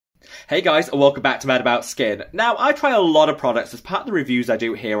Hey guys, and welcome back to madaboutskin. Now, I try a lot of products as part of the reviews I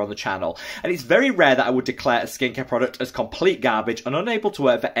do here on the channel, and it's very rare that I would declare a skincare product as complete garbage and unable to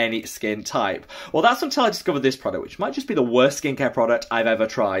work for any skin type. Well, that's until I discovered this product, which might just be the worst skincare product I've ever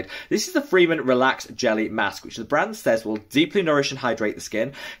tried. This is the Freemen Relax Jelly Mask, which the brand says will deeply nourish and hydrate the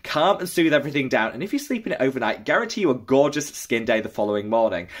skin, calm and soothe everything down, and if you sleep in it overnight, guarantee you a gorgeous skin day the following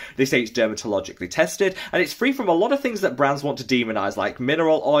morning. They say it's dermatologically tested, and it's free from a lot of things that brands want to demonize, like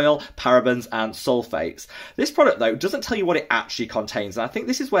mineral oil, parabens and sulfates. This product though doesn't tell you what it actually contains, and I think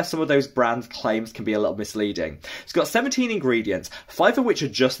this is where some of those brand claims can be a little misleading. It's got 17 ingredients, 5 of which are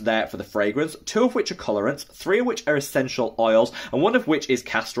just there for the fragrance, 2 of which are colorants, 3 of which are essential oils, and 1 of which is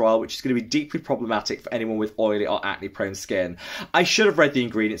castor oil, which is going to be deeply problematic for anyone with oily or acne prone skin. I should have read the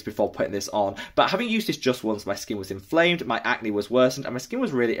ingredients before putting this on, but having used this just once, my skin was inflamed, my acne was worsened, and my skin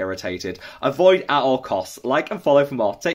was really irritated. Avoid at all costs. Like and follow for more. Take